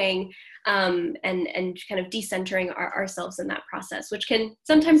going, and kind of decentering ourselves in that process, which can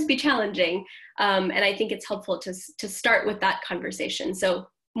sometimes be challenging. And I think it's helpful to start with that conversation. So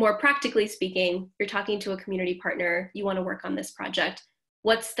more practically speaking, you're talking to a community partner, you want to work on this project.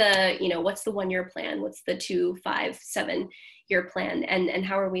 What's the 1 year plan? What's the 2, 5, 7 year plan? And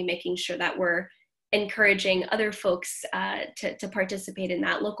how are we making sure that we're encouraging other folks to participate in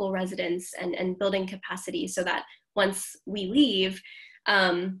that, local residents, and building capacity so that once we leave,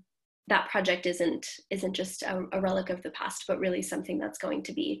 that project isn't just a relic of the past, but really something that's going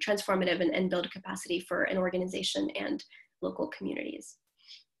to be transformative and build capacity for an organization and local communities.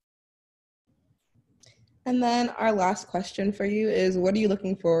 And then our last question for you is, what are you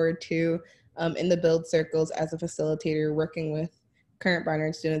looking forward to in the Build Circles as a facilitator working with current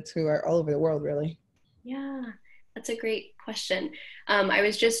Barnard students who are all over the world, really? Yeah, that's a great question. I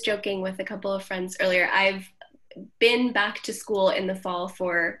was just joking with a couple of friends earlier. I've been back to school in the fall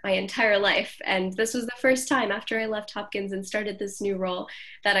for my entire life. And this was the first time after I left Hopkins and started this new role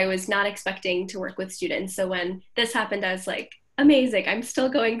that I was not expecting to work with students. So when this happened, I was like, amazing, I'm still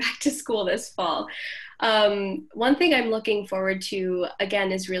going back to school this fall. One thing I'm looking forward to,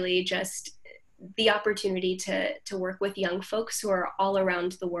 again, is really just the opportunity to work with young folks who are all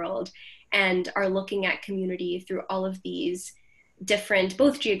around the world and are looking at community through all of these different,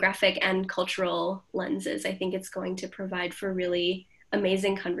 both geographic and cultural lenses. I think it's going to provide for really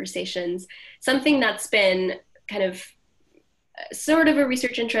amazing conversations. Something that's been kind of sort of a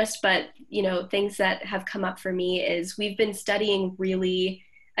research interest, but things that have come up for me is we've been studying really,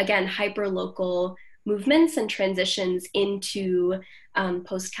 again, hyper-local movements and transitions into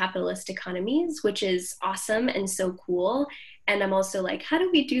post-capitalist economies, which is awesome and so cool. And I'm also like, how do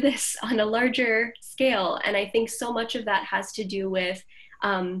we do this on a larger scale? And I think so much of that has to do with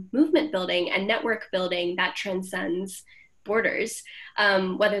movement building and network building that transcends borders,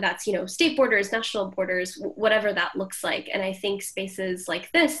 whether that's, state borders, national borders, whatever that looks like. And I think spaces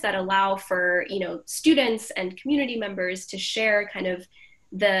like this that allow for, students and community members to share kind of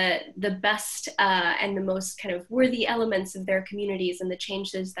the best and the most kind of worthy elements of their communities and the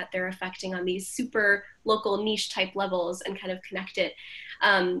changes that they're affecting on these super local niche type levels and kind of connect it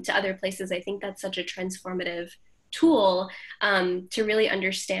to other places. I think that's such a transformative tool to really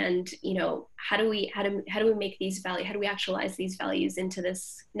understand, how do we make these values, how do we actualize these values into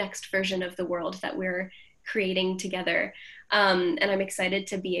this next version of the world that we're creating together. And I'm excited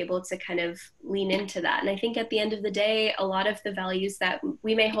to be able to kind of lean into that. And I think at the end of the day, a lot of the values that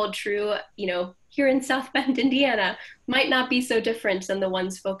we may hold true, here in South Bend, Indiana, might not be so different than the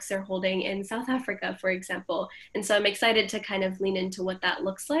ones folks are holding in South Africa, for example. And so I'm excited to kind of lean into what that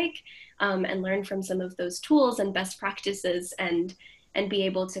looks like and learn from some of those tools and best practices and be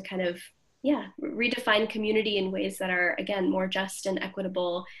able to kind of, redefine community in ways that are, again, more just and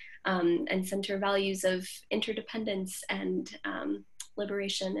equitable, and center values of interdependence and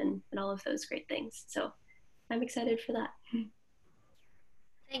liberation and all of those great things. So I'm excited for that.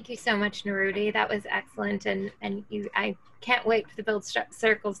 Thank you so much, Narudi. That was excellent. And I can't wait for the Build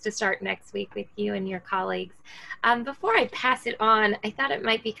Circles to start next week with you and your colleagues. Before I pass it on, I thought it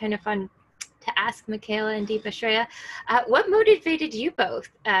might be kind of fun to ask Michaela and Deepa Shreya, what motivated you both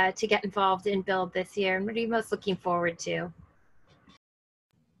to get involved in Build this year? And what are you most looking forward to?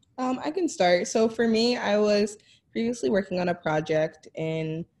 I can start. So for me, I was previously working on a project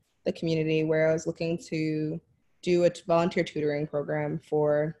in the community where I was looking to do a volunteer tutoring program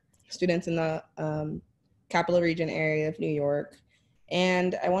for students in the capital region area of New York.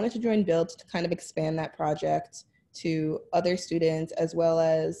 And I wanted to join Build to kind of expand that project to other students, as well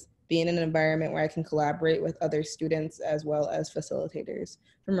as be in an environment where I can collaborate with other students as well as facilitators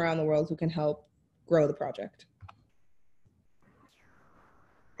from around the world who can help grow the project.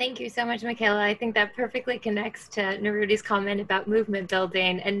 Thank you so much, Michaela. I think that perfectly connects to Narudi's comment about movement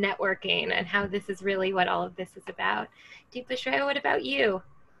building and networking and how this is really what all of this is about. Deepa Shreya, what about you?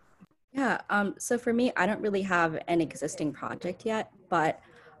 Yeah, so for me, I don't really have an existing project yet, but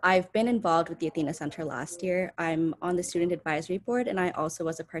I've been involved with the Athena Center last year. I'm on the student advisory board, and I also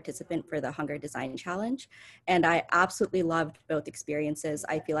was a participant for the Hunger Design Challenge. And I absolutely loved both experiences.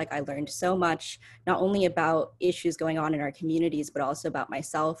 I feel like I learned so much, not only about issues going on in our communities, but also about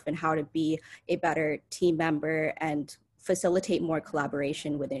myself and how to be a better team member and facilitate more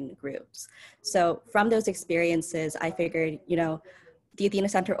collaboration within groups. So from those experiences, I figured, the Athena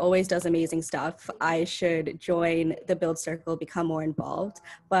Center always does amazing stuff. I should join the Build Circle, become more involved.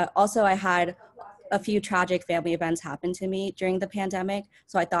 But also I had a few tragic family events happen to me during the pandemic.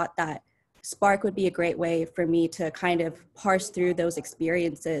 So I thought that Spark would be a great way for me to kind of parse through those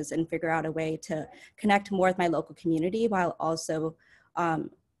experiences and figure out a way to connect more with my local community while also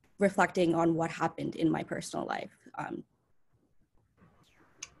reflecting on what happened in my personal life.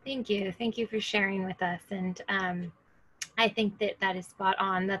 Thank you. Thank you for sharing with us. And I think that is spot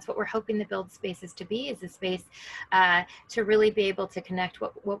on. That's what we're hoping the Build spaces to be, is a space to really be able to connect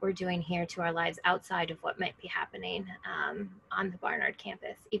what we're doing here to our lives outside of what might be happening on the Barnard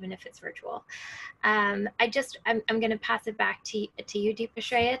campus, even if it's virtual. I'm going to pass it back to you, Deepa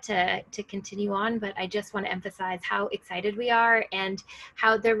Shreya, to continue on, but I just want to emphasize how excited we are and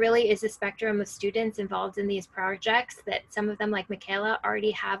how there really is a spectrum of students involved in these projects, that some of them, like Michaela,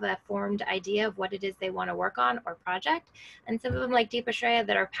 already have a formed idea of what it is they want to work on or project. and some of them, like Deepa Shreya,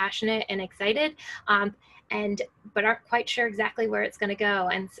 that are passionate and excited, but aren't quite sure exactly where it's going to go.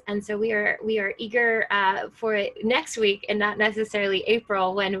 And so we are eager for it next week, and not necessarily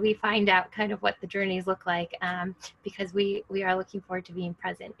April, when we find out kind of what the journeys look like, because we are looking forward to being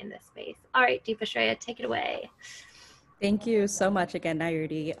present in this space. All right, Deepa Shreya, take it away. Thank you so much again,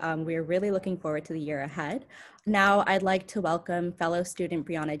 Nayruti. We're really looking forward to the year ahead. Now, I'd like to welcome fellow student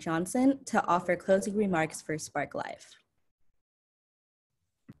Brianna Johnson to offer closing remarks for Spark Live.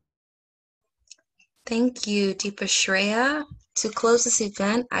 Thank you, Deepa Shreya. To close this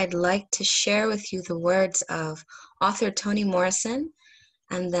event, I'd like to share with you the words of author Toni Morrison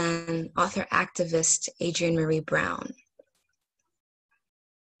and then author activist Adrienne Maree Brown.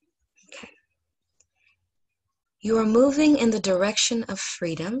 Okay. You are moving in the direction of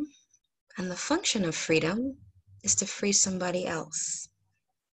freedom, and the function of freedom is to free somebody else.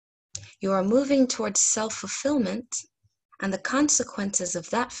 You are moving towards self-fulfillment, and the consequences of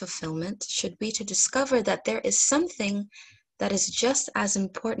that fulfillment should be to discover that there is something that is just as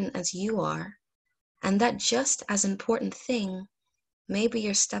important as you are, and that just as important thing may be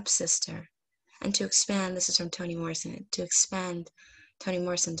your stepsister. And to expand, this is from Toni Morrison, to expand Toni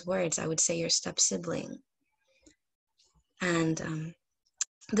Morrison's words, I would say your step-sibling. And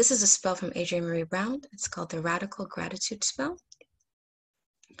this is a spell from Adrienne Maree Brown. It's called the Radical Gratitude Spell.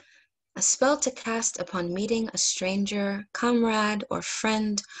 A spell to cast upon meeting a stranger, comrade, or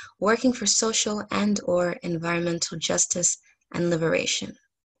friend working for social and/or environmental justice and liberation.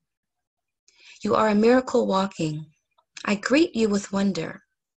 You are a miracle walking. I greet you with wonder.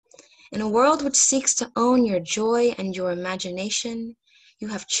 In a world which seeks to own your joy and your imagination, you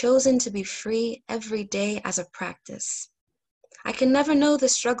have chosen to be free every day as a practice. I can never know the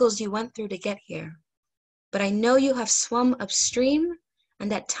struggles you went through to get here, but I know you have swum upstream,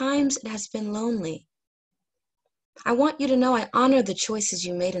 and at times it has been lonely. I want you to know I honor the choices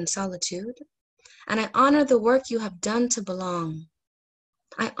you made in solitude, and I honor the work you have done to belong.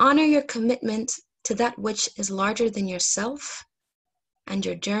 I honor your commitment to that which is larger than yourself and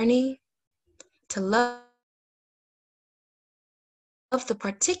your journey to love the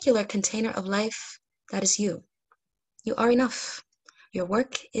particular container of life that is you. You are enough. Your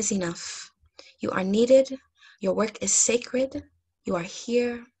work is enough. You are needed. Your work is sacred. You are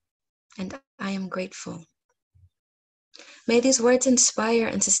here, and I am grateful. May these words inspire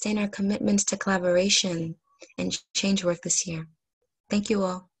and sustain our commitments to collaboration and change work this year. Thank you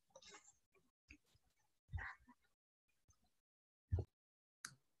all.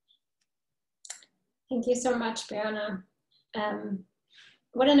 Thank you so much, Brianna.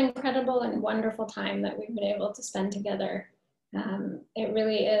 What an incredible and wonderful time that we've been able to spend together. It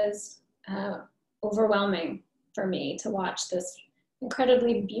really is overwhelming for me to watch this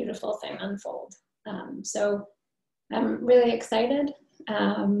incredibly beautiful thing unfold. So I'm really excited,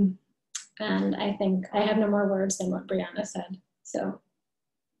 and I think I have no more words than what Brianna said. So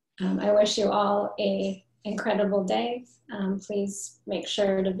I wish you all an incredible day. Please make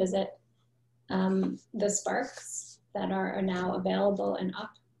sure to visit the Sparks that are now available and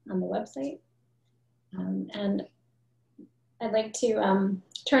up on the website. And I'd like to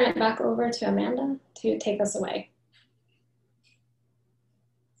turn it back over to Amanda to take us away.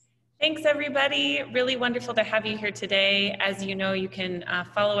 Thanks, everybody. Really wonderful to have you here today. As you know, you can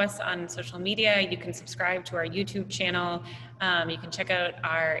follow us on social media. You can subscribe to our YouTube channel. You can check out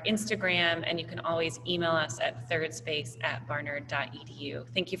our Instagram, and you can always email us at ThirdSpace@barnard.edu.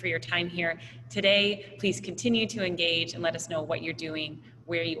 Thank you for your time here today. Please continue to engage and let us know what you're doing,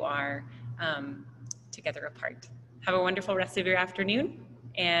 where you are, together apart. Have a wonderful rest of your afternoon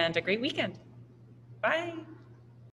and a great weekend. Bye.